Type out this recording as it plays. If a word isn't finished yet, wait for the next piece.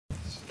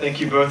Thank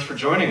you both for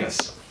joining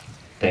us.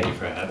 Thank you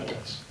for having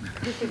us.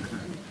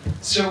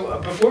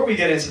 So before we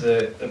get into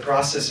the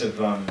process of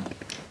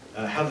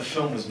how the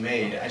film was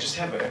made, I just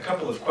have a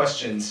couple of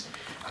questions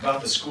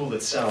about the school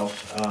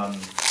itself.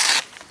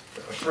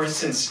 For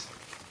instance,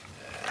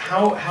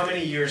 how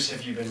many years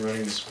have you been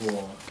running the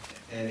school?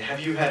 And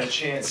have you had a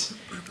chance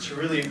to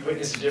really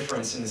witness a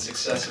difference in the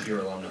success of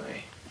your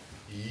alumni?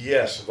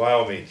 Yes, by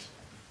all means.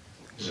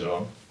 Is it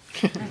on?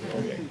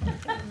 Okay.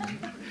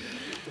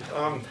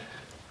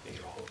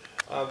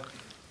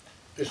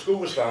 The school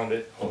was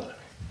founded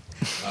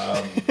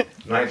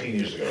 19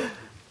 years ago.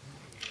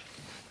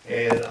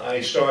 And I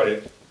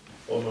started,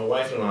 well, my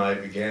wife and I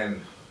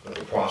began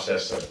the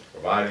process of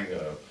providing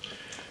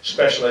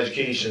special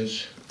education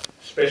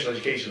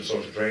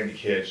social training to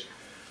kids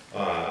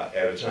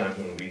at a time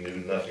when we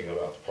knew nothing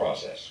about the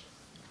process.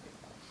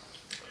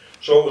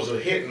 So it was a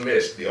hit and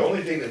miss. The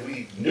only thing that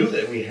we knew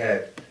that we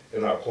had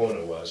in our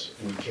corner was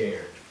we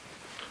cared.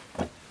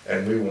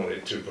 And we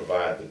wanted to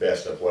provide the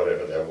best of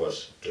whatever there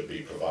was to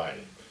be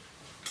provided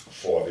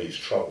for these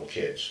troubled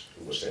kids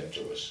who were sent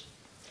to us.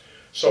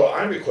 So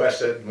I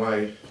requested,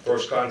 my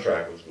first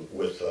contract was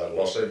with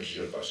Los Angeles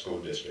Unified School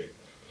District.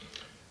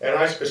 And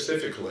I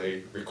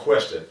specifically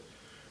requested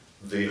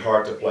the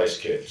hard-to-place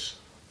kids.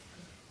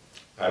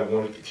 I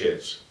wanted the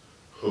kids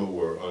who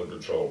were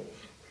uncontrollable.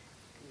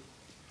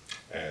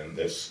 And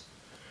that's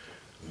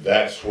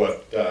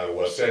what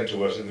was sent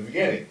to us in the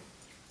beginning.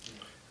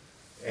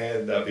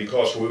 And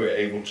because we were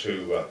able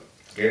to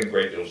gain a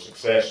great deal of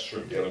success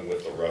through dealing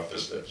with the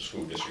roughness that the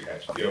school district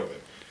had to deal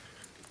with,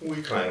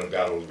 we kind of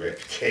got a little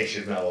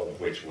reputation, not all of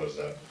which was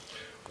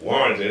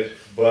warranted,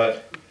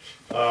 but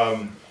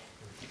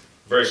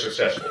very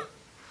successful.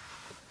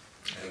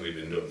 And we've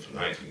been doing it for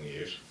 19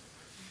 years.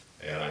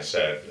 And I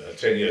said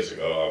 10 years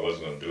ago I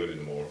wasn't going to do it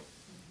anymore.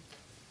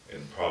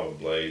 And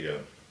probably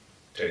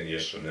 10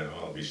 years from now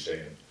I'll be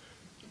saying,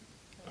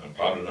 I'm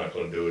probably not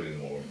going to do it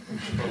anymore.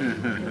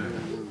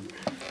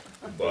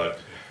 But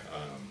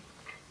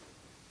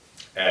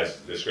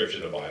as the scripture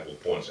in the Bible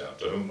points out,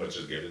 to whom much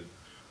is given,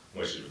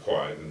 much is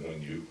required. And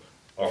when you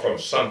are from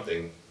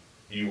something,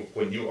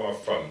 when you are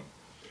from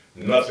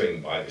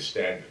nothing by the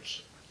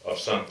standards of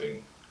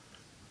something,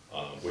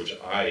 which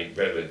I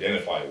readily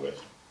identify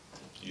with,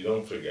 you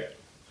don't forget.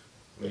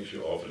 It makes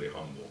you awfully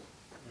humble.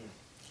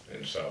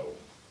 And so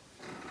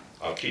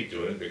I'll keep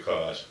doing it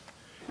because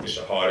it's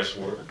the hardest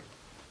work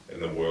in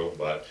the world,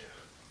 but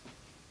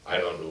I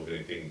don't know of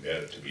anything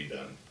better to be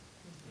done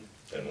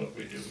than what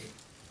we're doing.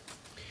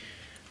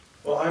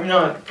 Well, I'm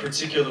not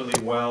particularly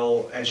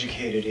well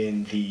educated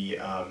in the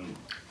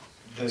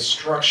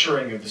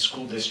structuring of the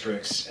school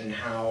districts and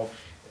how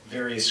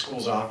various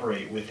schools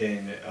operate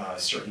within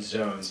certain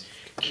zones.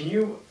 Can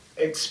you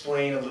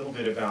explain a little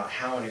bit about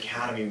how an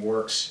academy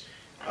works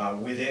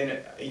within,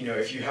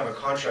 if you have a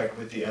contract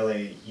with the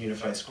LA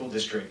Unified School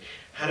District,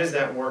 how does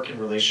that work in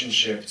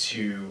relationship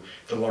to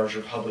the larger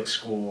public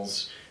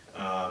schools?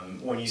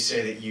 When you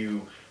say that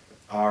you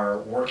are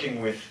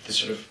working with the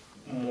sort of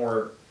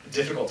more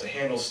difficult to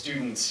handle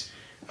students,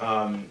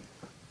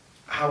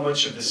 how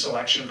much of the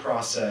selection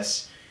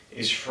process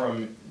is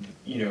from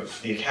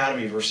the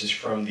academy versus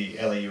from the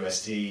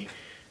LAUSD,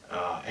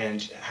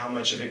 and how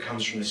much of it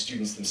comes from the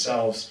students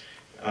themselves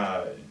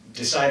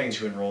deciding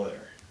to enroll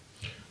there?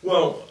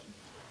 Well,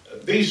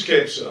 these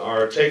kids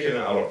are taken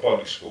out of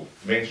public school,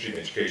 mainstream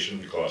education,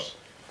 because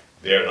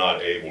they're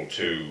not able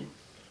to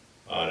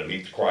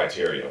meet the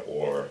criteria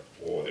or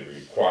the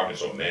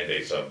requirements or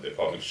mandates of the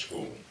public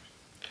school.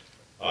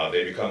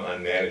 They become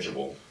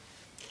unmanageable,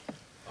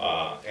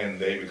 and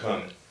they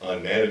become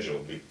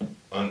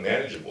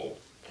unmanageable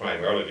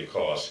primarily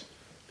because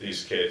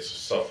these kids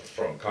suffer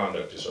from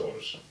conduct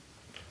disorders.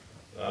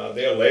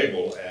 They're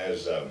labeled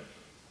as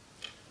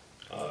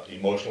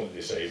emotionally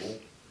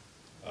disabled,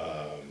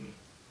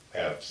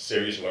 have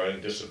serious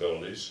learning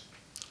disabilities,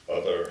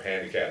 other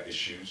handicap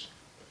issues.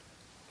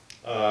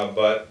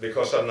 But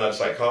because I'm not a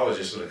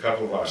psychologist, and a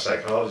couple of our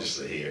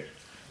psychologists are here,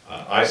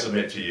 I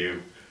submit to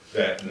you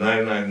that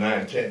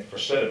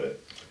 99.9% of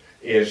it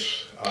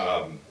is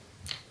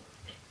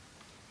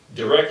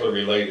directly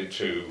related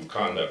to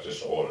conduct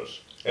disorders.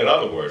 In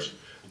other words,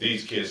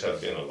 these kids have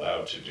been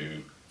allowed to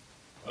do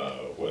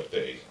what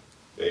they've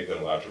been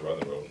allowed to run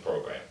their own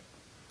program.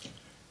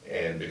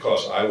 And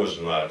because I was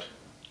not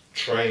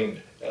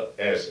trained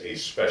as a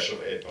special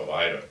ed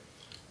provider,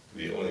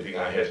 the only thing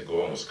I had to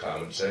go on was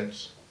common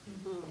sense.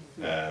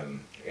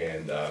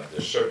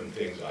 There's certain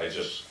things I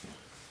just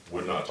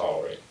would not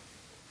tolerate.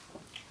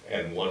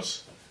 And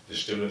once the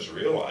students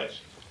realize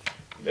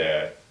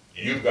that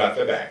you've got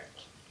their back,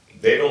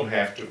 they don't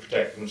have to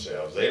protect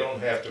themselves, they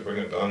don't have to bring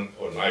a gun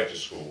or knife to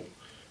school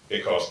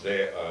because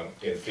they're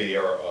in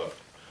fear of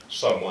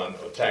someone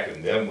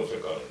attacking them with a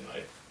gun or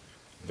knife,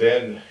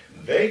 then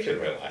they can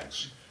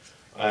relax.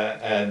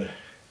 And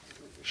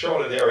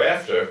shortly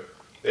thereafter,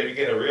 they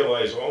begin to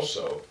realize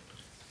also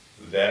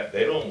that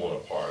they don't want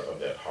a part of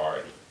that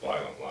hard,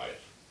 violent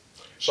life.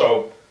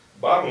 So,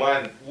 bottom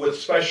line, with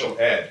special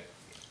ed,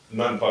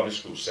 non-public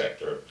school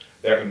sector,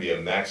 there can be a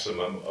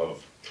maximum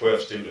of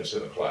 12 students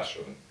in a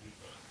classroom,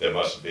 there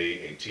must be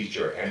a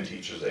teacher and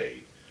teacher's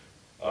aide,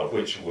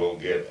 which will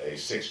give a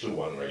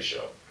 6-to-1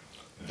 ratio.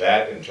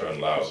 That in turn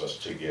allows us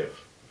to give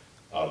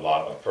a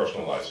lot of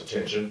personalized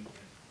attention.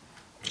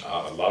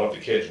 A lot of the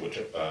kids with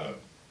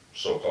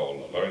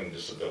so-called learning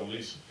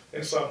disabilities,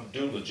 and some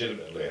do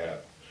legitimately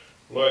have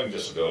learning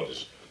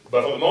disabilities,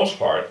 but for the most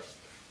part,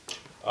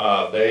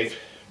 they've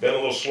been a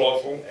little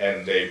slothful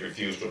and they've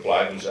refused to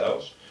apply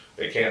themselves.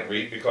 They can't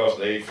read because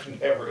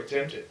they've never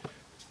attempted.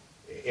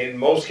 In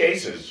most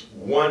cases,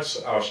 once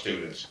our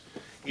students,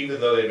 even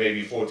though they may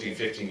be 14,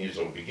 15 years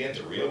old, begin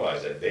to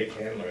realize that they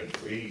can learn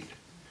to read,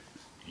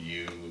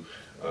 you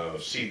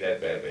see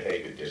that bad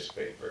behavior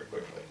dissipate very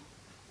quickly.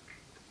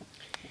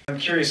 I'm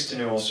curious to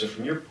know also,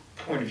 from your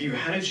point of view,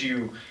 how did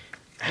you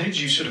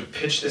sort of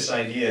pitch this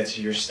idea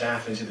to your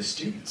staff and to the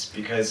students?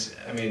 Because,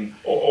 I mean...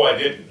 Oh, I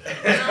didn't.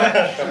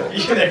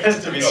 There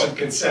has to be some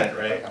consent,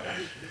 right?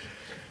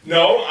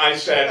 No, I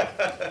said,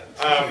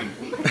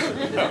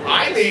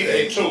 I need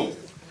a tool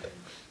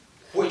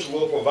which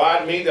will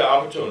provide me the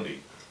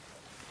opportunity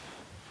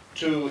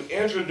to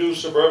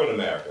introduce suburban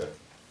America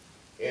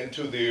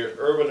into the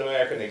urban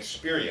American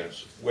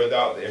experience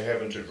without their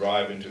having to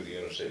drive into the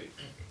inner city.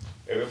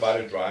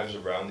 Everybody drives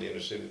around the inner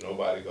city.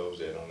 Nobody goes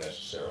there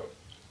unnecessarily,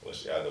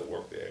 unless they either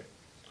work there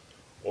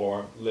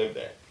or live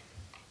there.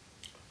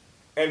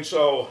 And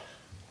so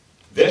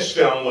this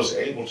film was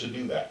able to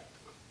do that.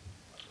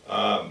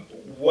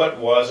 What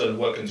was and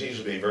what continues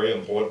to be very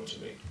important to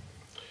me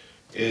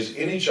is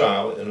any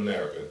child in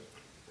America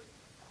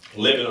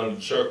living under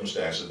the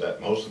circumstances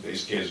that most of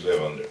these kids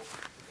live under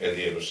in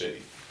the inner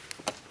city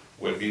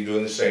would be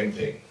doing the same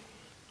thing: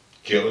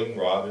 killing,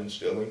 robbing,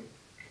 stealing.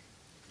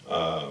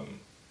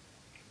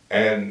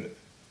 And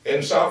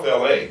in South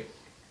LA,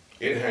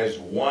 it has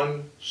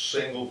one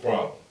single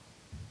problem,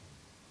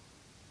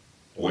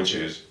 which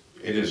is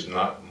it is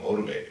not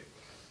motivated.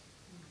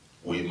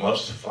 We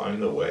must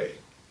find a way.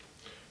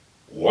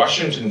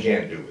 Washington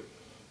can't do it.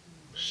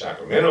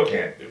 Sacramento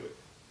can't do it.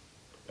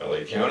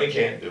 LA County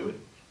can't do it.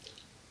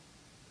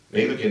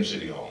 Neither can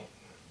City Hall.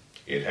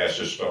 It has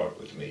to start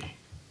with me,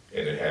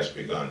 and it has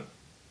begun.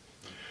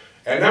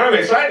 And now I'm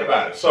excited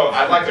about it, so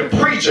I'd like to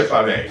preach if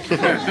I may.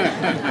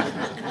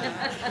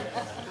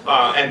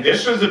 And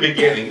this is the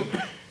beginning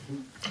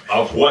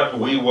of what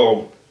we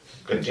will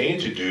continue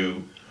to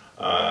do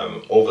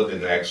over the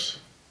next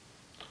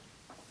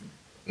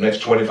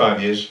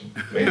 25 years,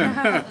 maybe.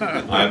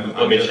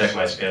 Let me check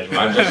my schedule.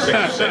 I'm just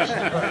 66,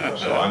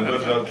 so I'm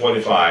good for another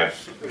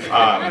 25.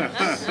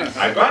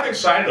 I got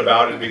excited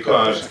about it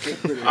because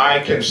I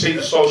can see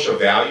the social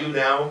value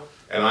now,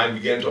 and I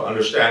begin to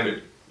understand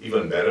it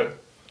even better.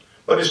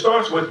 But it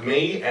starts with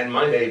me and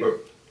my neighbor.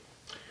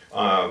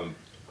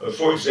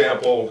 For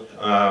example,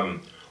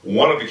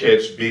 one of the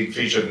kids being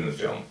featured in the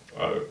film,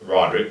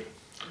 Roderick,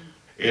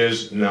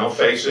 is now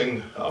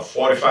facing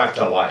 45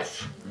 to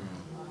life.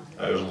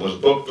 Was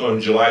booked on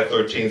July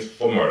 13th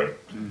for murder.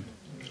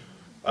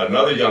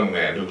 Another young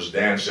man who was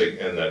dancing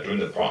during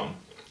the prom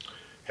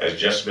has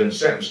just been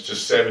sentenced to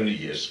 70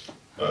 years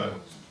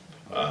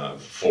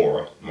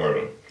for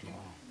murder.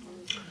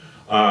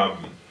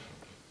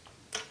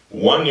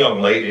 One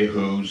young lady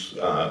whose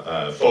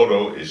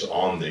photo is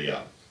on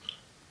the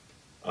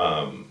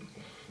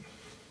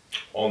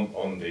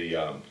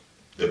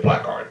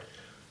placard.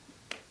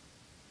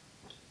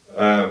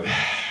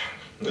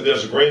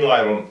 There's a green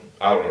light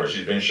out on her.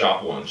 She's been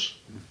shot once.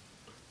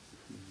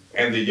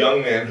 And the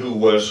young man who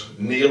was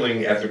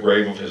kneeling at the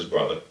grave of his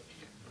brother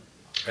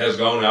has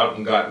gone out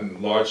and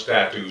gotten large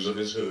tattoos of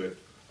his hood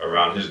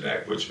around his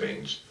neck, which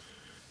means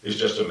it's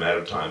just a matter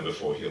of time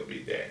before he'll be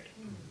dead.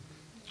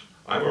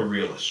 I'm a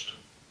realist,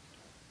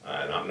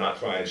 and I'm not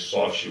trying to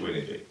soft shoe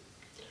anything.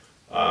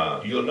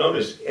 You'll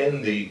notice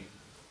in the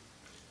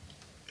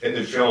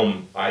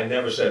film, I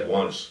never said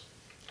once,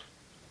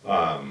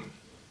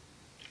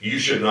 you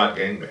should not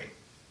gangbang.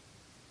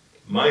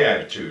 My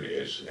attitude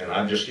is, and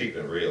I'm just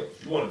keeping it real,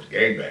 if you want to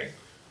gangbang,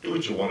 do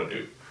what you want to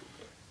do.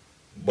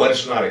 But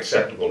it's not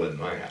acceptable in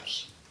my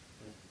house.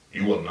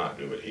 You will not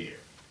do it here.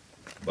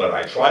 But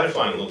I try to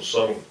find little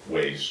subtle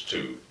ways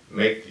to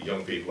make the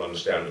young people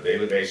understand on a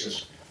daily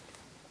basis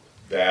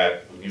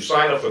that when you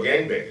sign up for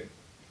gangbanging,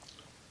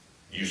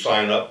 you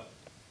sign up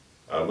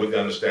with the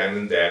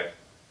understanding that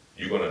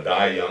you're going to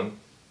die young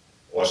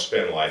or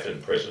spend life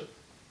in prison.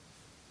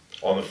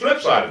 On the flip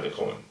side of the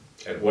coin,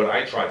 and what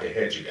I try to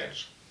hedge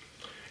against,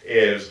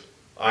 is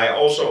I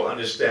also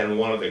understand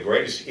one of the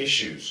greatest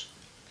issues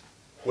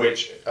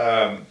which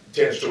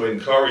tends to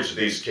encourage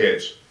these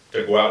kids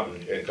to go out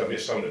and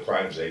commit some of the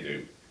crimes they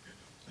do.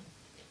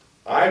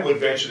 I would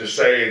venture to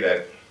say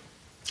that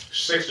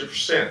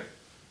 60%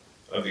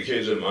 of the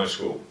kids in my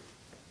school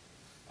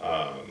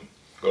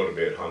go to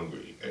bed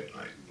hungry at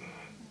night.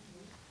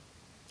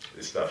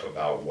 This stuff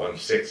about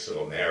 1/6 of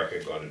America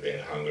going to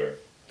bed hungry,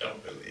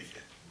 don't believe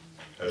it.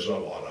 There's a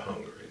lot of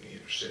hunger in the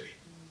inner city.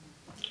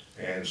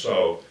 And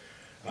so,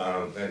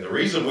 and the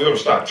reason we're going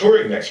to start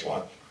touring next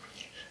month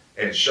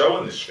and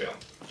showing this film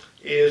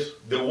is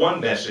the one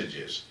message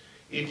is,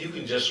 if you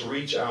can just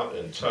reach out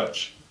and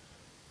touch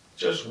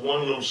just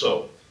one little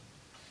soul,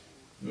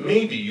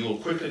 maybe you'll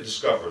quickly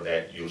discover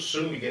that you'll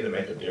soon begin to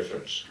make a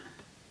difference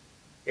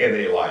in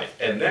a life.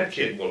 And that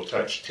kid will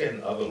touch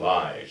 10 other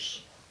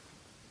lives.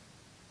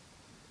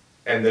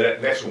 And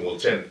that next one will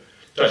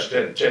touch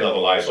 10 other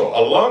lives. So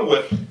along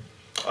with,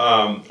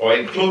 or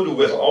included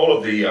with all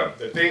of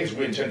the things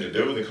we intend to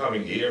do in the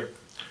coming year,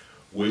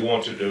 we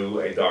want to do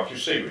a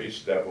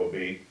docu-series that will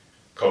be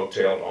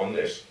coattailed on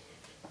this.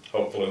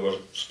 Hopefully we'll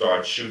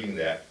start shooting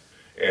that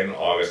in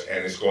August,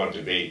 and it's going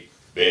to be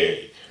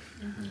big.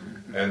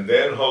 And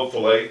then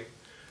hopefully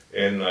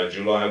in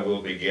July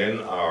we'll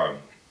begin our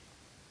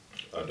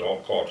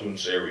adult cartoon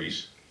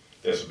series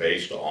that's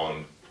based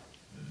on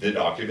the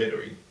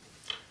documentary.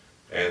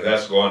 And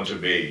that's going to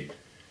be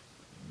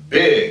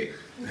big.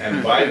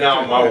 And by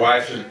now my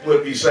wife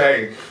would be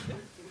saying,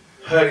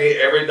 honey,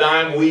 every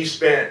dime we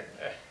spent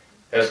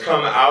has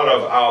come out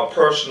of our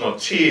personal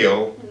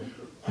till.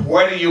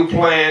 Where do you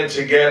plan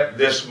to get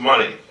this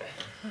money?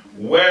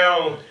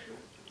 Well,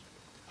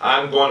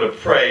 I'm going to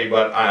pray,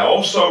 but I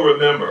also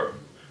remember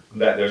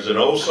that there's an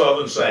old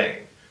Southern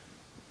saying,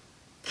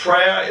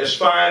 prayer is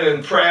fine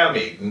in prayer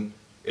meeting,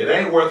 it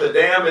ain't worth a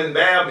damn in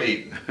bear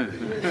meeting.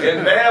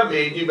 In bear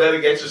meeting, you better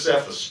get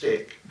yourself a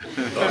stick.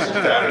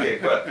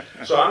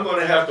 So I'm going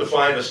to have to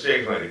find a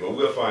stick, honey, but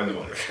we'll find the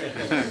money.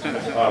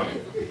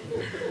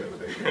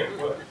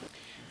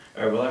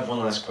 All right, we'll have one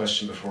last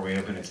question before we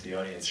open it to the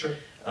audience. Sure.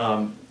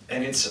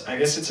 And I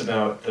guess it's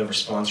about the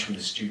response from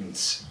the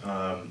students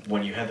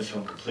when you had the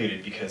film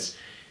completed, because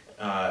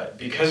of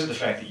the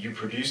fact that you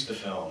produced the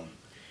film,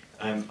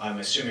 I'm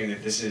assuming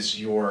that this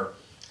is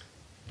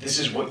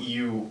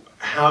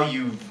how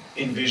you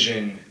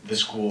envision the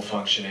school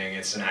functioning.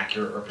 It's an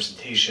accurate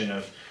representation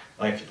of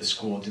life at the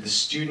school. Do the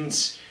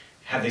students,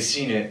 have they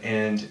seen it,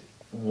 and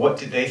what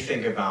did they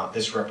think about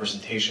this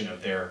representation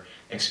of their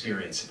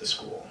experience at the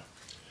school?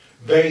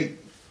 They're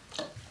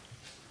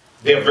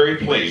very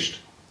pleased,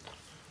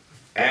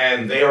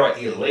 and they are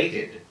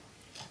elated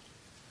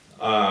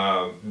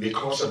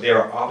because of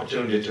their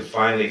opportunity to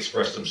finally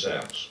express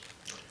themselves.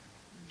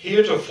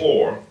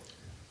 Heretofore,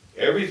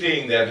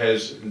 everything that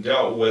has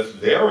dealt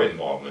with their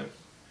involvement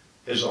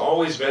has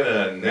always been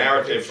a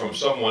narrative from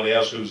someone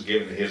else who's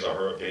given his or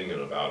her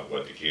opinion about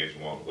what the kids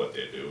want, what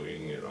they're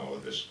doing, and all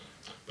of this.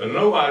 But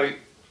nobody,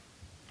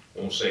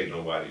 won't say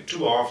nobody,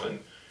 too often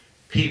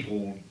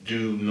people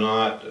do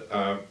not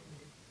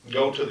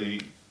go to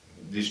the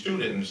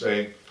student and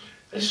say,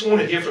 I just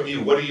want to hear from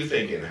you. What are you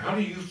thinking? How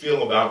do you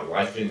feel about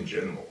life in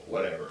general?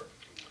 Whatever.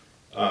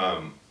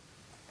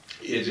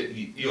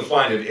 You'll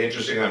find it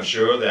interesting, I'm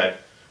sure,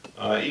 that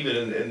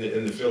even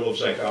in the field of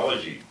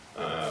psychology,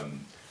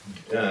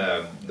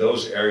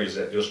 those areas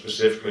that deal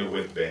specifically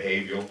with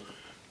behavioral,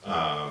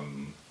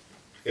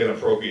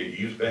 inappropriate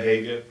youth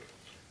behavior,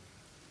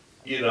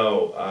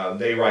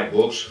 they write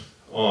books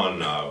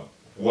on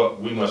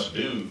what we must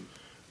do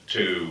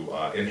to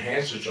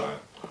enhance the child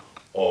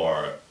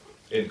or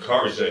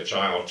encourage that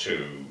child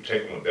to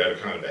take on a better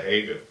kind of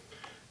behavior.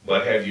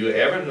 But have you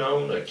ever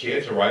known a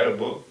kid to write a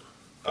book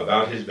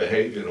about his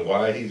behavior and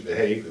why he's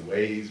behaved the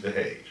way he's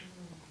behaved?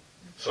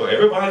 So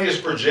everybody is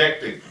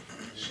projecting,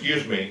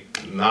 excuse me,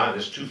 not,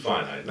 it's too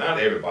finite, not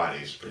everybody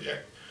is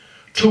projecting.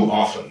 Too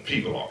often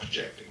people are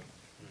projecting.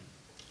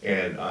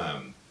 And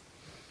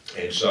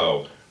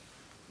so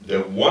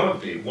one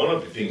of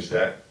the things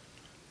that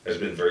has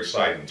been very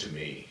exciting to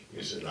me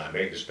is, and I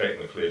made this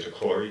statement clear to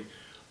Corey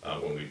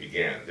when we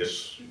began,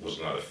 this was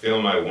not a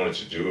film I wanted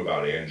to do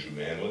about Andrew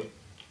Manley,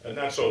 and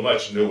not so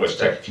much New West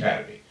Tech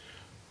Academy.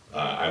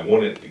 I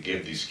wanted to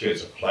give these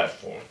kids a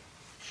platform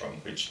from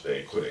which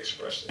they could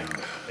express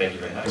themselves. Thank you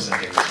for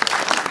presenting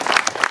this.